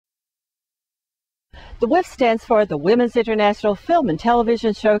The Wifts stands for the Women's International Film and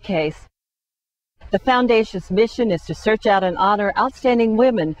Television Showcase. The Foundation's mission is to search out and honor outstanding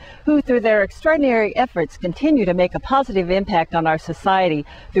women who, through their extraordinary efforts, continue to make a positive impact on our society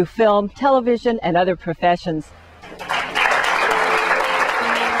through film, television, and other professions.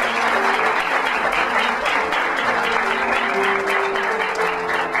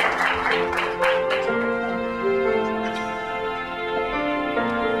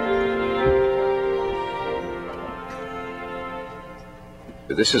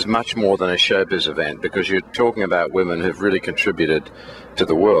 This is much more than a showbiz event, because you're talking about women who've really contributed to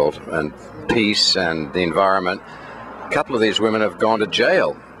the world and peace and the environment. A couple of these women have gone to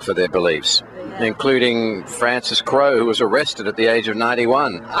jail for their beliefs, including Frances Crowe, who was arrested at the age of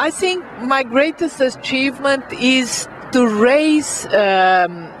 91. I think my greatest achievement is to raise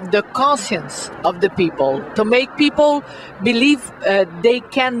the conscience of the people, to make people believe they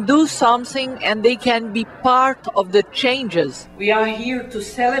can do something and they can be part of the changes. We are here to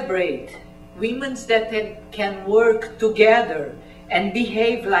celebrate women that can work together and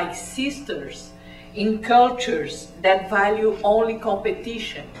behave like sisters in cultures that value only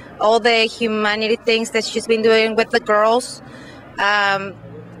competition. All the humanity things that she's been doing with the girls,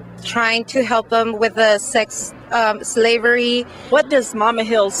 trying to help them with the sex slavery. What does Mama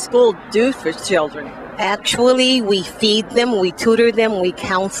Hill's school do for children? Actually, we feed them, we tutor them, we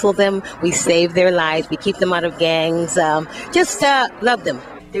counsel them, we save their lives, we keep them out of gangs, just love them.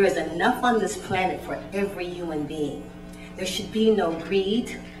 There is enough on this planet for every human being. There should be no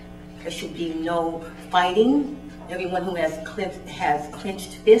greed, there should be no fighting. Everyone who has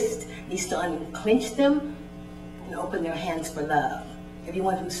clenched fists needs to unclench them and open their hands for love.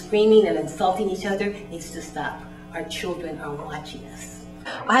 Everyone who's screaming and insulting each other needs to stop. Our children are watching us.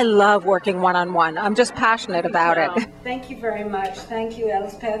 I love working one-on-one. I'm just passionate about it. Thank you very much. Thank you,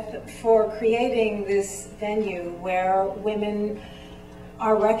 Elspeth, for creating this venue where women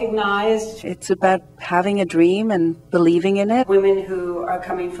are recognized. It's about having a dream and believing in it. Women who are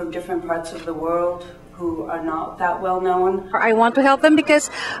coming from different parts of the world, who are not that well known. I want to help them because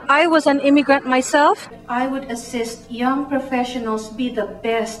I was an immigrant myself. I would assist young professionals be the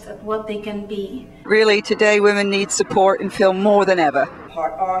best at what they can be. Really, today women need support in film more than ever.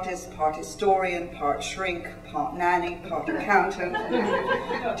 Part artist, part historian, part shrink, part nanny, part accountant.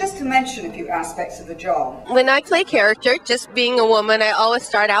 Just to mention a few aspects of the job. When I play character, just being a woman, I always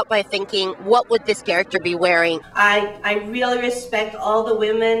start out by thinking, what would this character be wearing? I really respect all the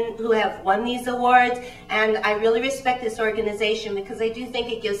women who have won these awards, and I really respect this organization because I do think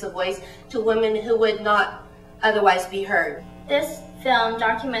it gives a voice to women who would not otherwise be heard. This film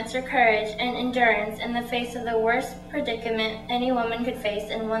documents her courage and endurance in the face of the worst predicament any woman could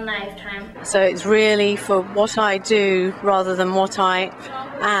face in one lifetime. So it's really for what I do rather than what I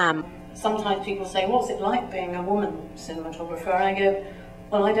am. Sometimes people say, what's it like being a woman cinematographer? And I go,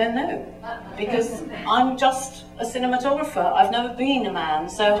 well, I don't know, because I'm just a cinematographer. I've never been a man,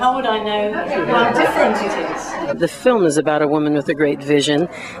 so how would I know how different it is? The film is about a woman with a great vision,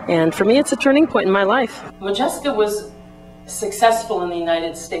 and for me it's a turning point in my life. Jessica was successful in the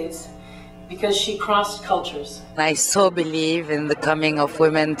United States because she crossed cultures. I so believe in the coming of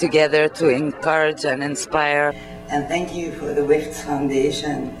women together to encourage and inspire. And thank you for the Wifts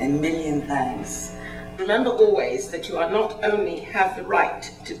Foundation, a million thanks. Remember always that you are not only have the right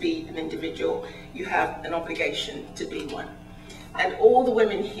to be an individual, you have an obligation to be one. And all the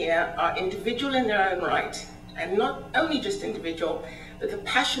women here are individual in their own right, and not only just individual, but the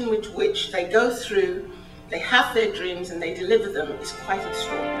passion with which they go through, they have their dreams and they deliver them is quite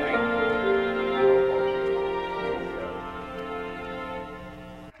extraordinary.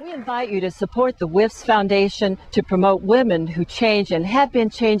 We invite you to support the Wifts Foundation to promote women who change and have been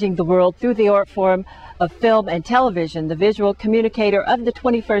changing the world through the art form of film and television, the visual communicator of the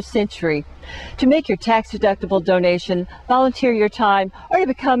 21st century. To make your tax-deductible donation, volunteer your time, or to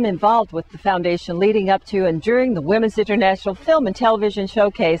become involved with the foundation leading up to and during the Women's International Film and Television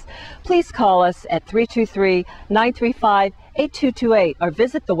Showcase, please call us at 323-935-8228 or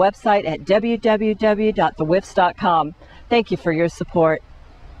visit the website at www.thewifts.com. Thank you for your support.